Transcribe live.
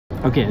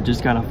Okay, I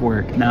just got off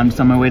work. Now I'm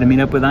just on my way to meet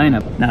up with Ina.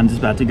 Now I'm just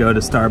about to go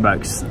to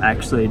Starbucks,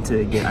 actually,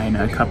 to get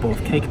Ina a couple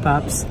of cake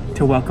pops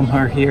to welcome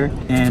her here.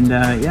 And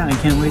yeah, I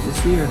can't wait to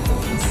see her.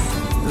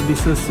 It'll be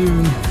so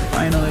soon,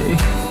 finally.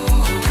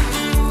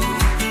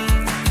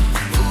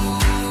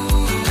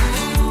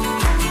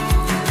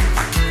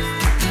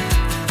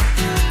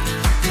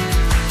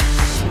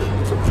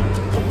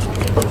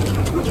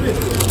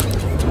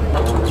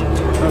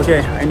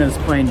 Okay, Ina's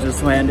plane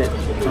just landed.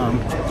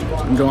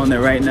 I'm going there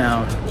right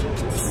now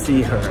to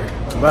see her.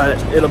 But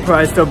it'll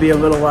probably still be a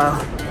little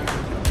while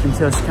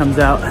until she comes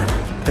out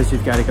because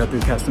she's got to go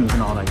through customs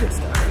and all that good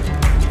stuff.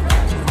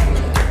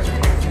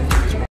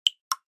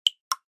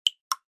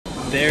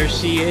 There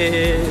she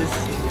is.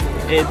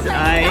 It's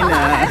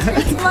Ina.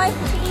 It's my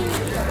feet.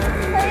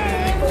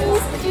 I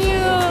missed you.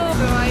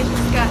 So I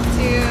just got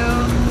to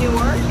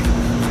Newark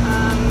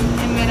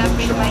and met up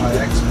with my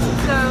kids.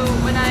 So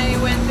when I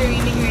went through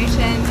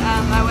immigration,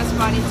 I was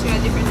brought into a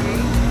different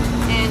room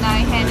and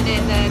I handed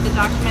in the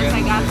documents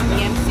I got from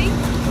the embassy.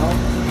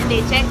 And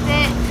they checked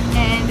it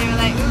and they were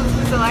like, ooh,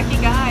 who's a lucky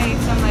guy?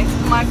 So I'm like,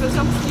 Michael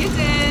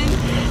Newton.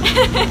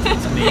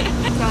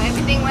 So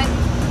everything went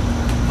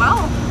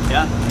well.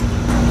 Yeah.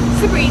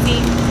 Super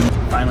easy.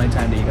 Finally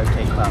time to eat our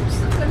cake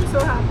pops. I'm so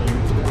happy.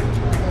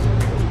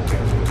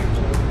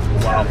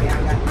 Wow.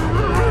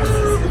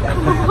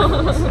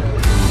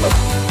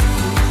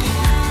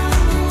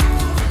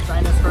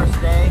 China's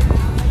first day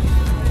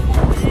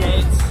in the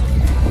States.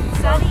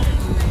 Sunny.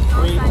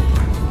 We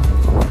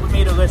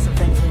made a list of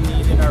things we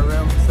need in our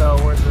room, so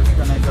we're just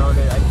gonna go to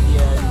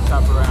IKEA and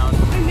shop around.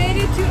 We made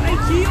it to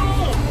IKEA.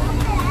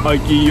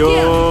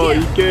 IKEA.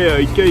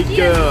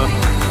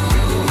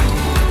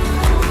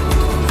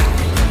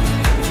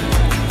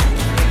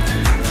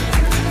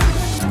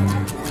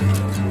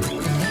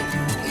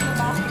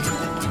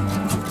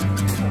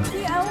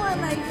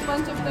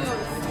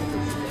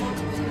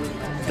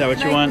 Is that what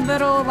you want?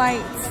 Little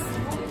lights.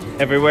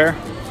 Everywhere?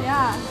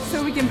 Yeah,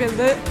 so we can be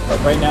lit.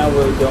 Right now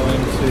we're going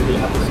to the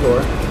Apple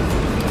store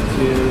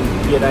to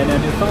get Ina a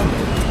new phone.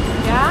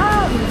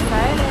 Yeah, I'm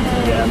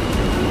excited. Yeah.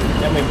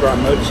 And we brought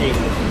mochi.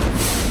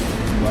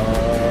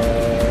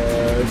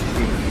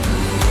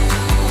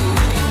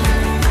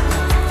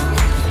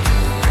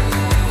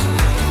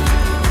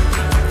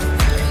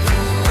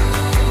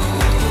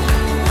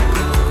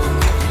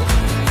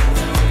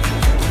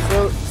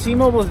 So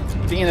T-Mobile's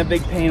being a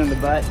big pain in the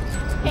butt.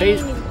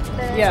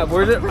 Yeah,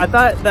 I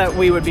thought that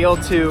we would be able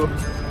to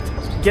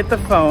get the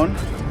phone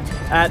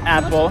at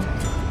Apple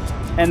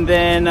and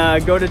then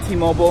go to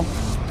T-Mobile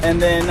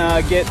and then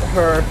get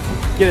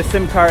a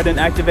SIM card and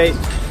activate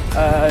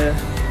a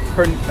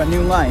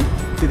new line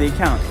to the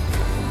account.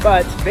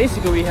 But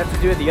basically we have to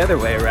do it the other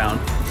way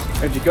around.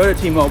 We have to go to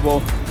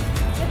T-Mobile,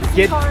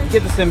 get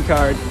the SIM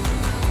card,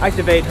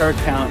 activate her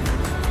account,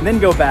 and then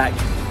go back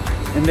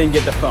and then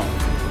get the phone.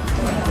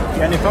 You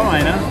got any phone,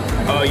 Ina?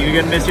 Oh, you're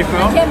gonna miss your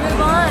phone? I can't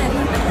move on.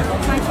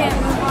 I can't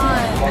move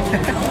on.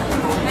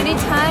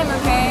 Anytime,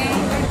 okay?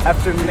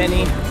 After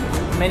many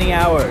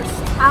hours,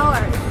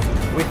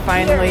 we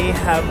finally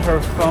have her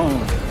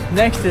phone.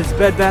 Next is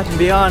Bed Bath &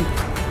 Beyond.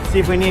 See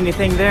if we need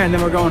anything there, and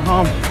then we're going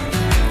home.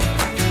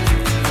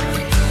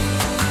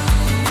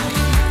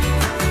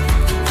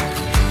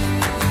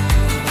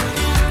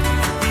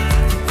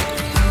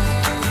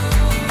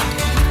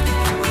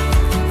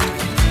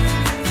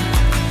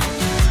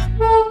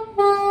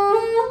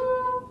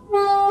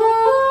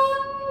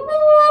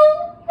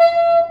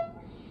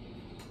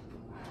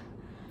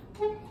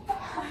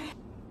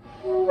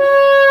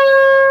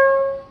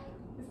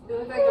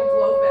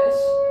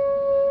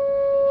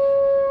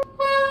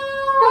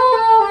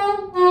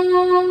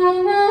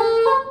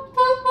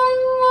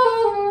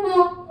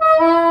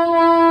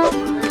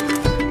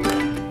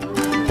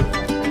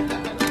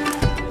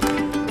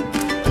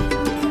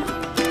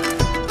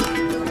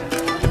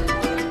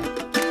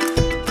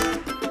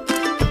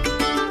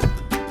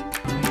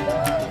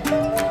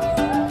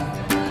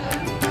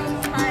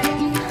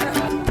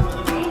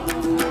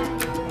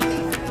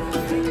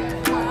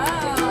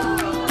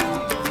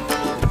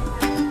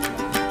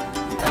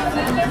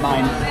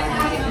 Mine.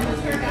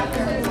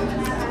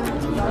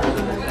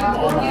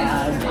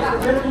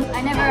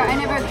 I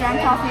never drank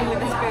coffee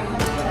with a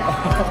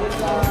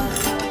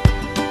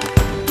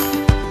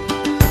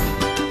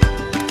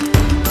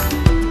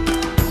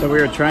spoon. So we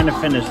were trying to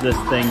finish this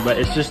thing, but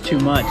it's just too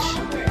much.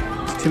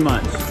 It's too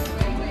much.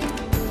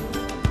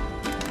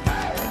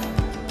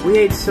 We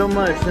ate so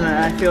much and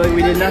I feel like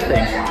we did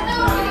nothing.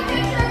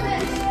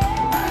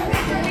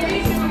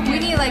 We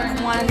need like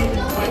one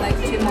or like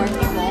two more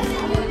people.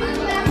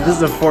 This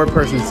is a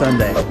 4-person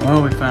Sunday.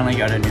 Oh, we finally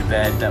got a new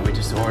bed that we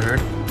just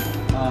ordered.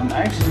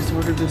 I actually just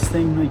ordered this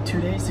thing like 2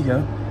 days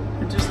ago.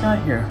 It just got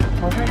here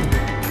already.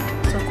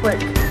 So quick.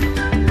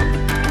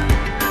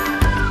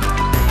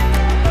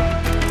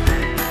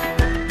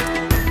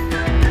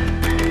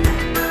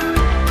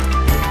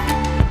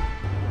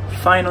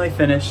 Finally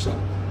finished.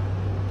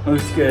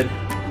 Looks good.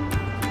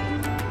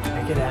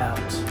 Check it out.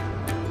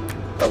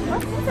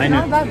 I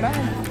know. Not that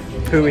bad.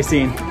 Who are we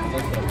seeing?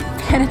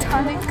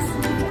 Pentatonics.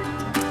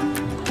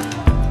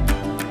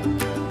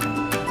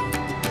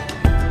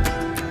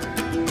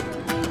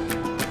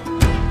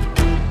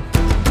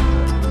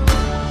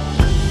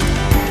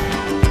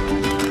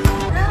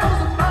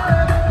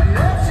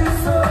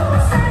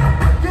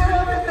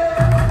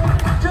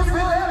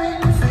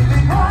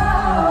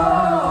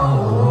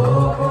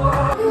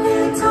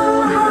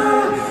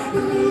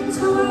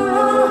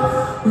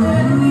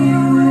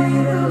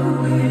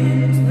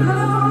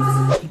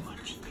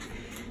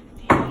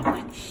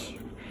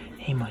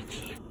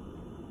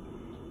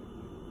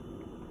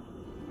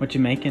 What you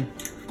making?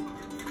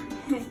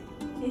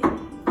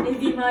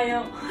 Ebi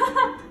mayo.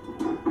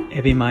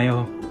 Ebi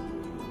mayo.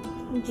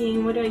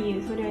 Dean, what do I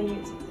use? What do I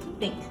use?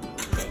 Think.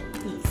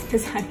 These,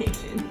 because I'm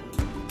Asian.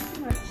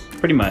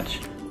 Pretty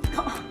much.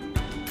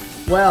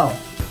 Well,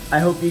 I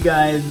hope you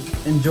guys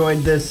enjoyed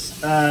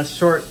this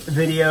short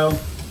video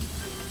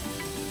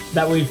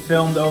that we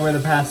filmed over the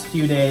past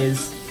few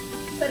days.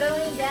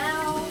 Settling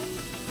down.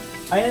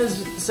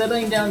 Ina's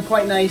settling down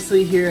quite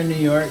nicely here in New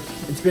York.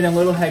 It's been a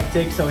little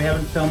hectic, so we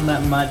haven't filmed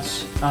that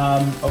much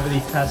over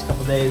these past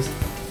couple days.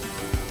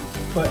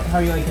 But how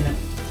are you liking it?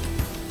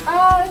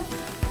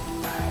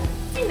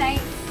 Pretty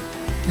nice.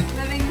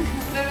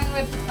 living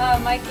with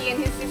Mikey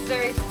and his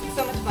sister is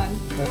so much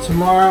fun. Well,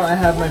 tomorrow I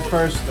have my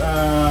first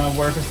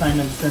work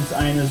assignment since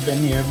Ina's been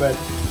here, but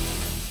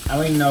I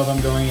don't even know if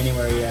I'm going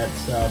anywhere yet,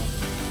 so.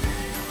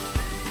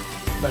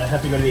 But I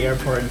have to go to the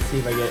airport and see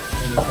if I get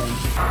anything.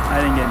 I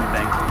didn't get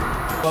anything.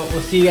 Well,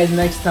 we'll see you guys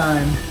next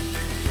time.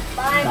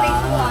 Bye.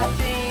 Thanks for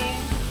watching.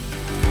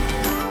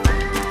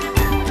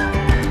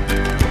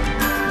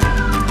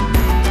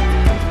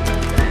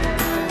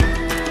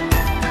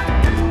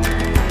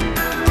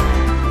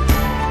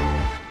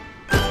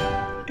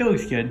 It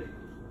looks good.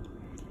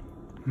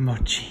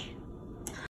 Mochi.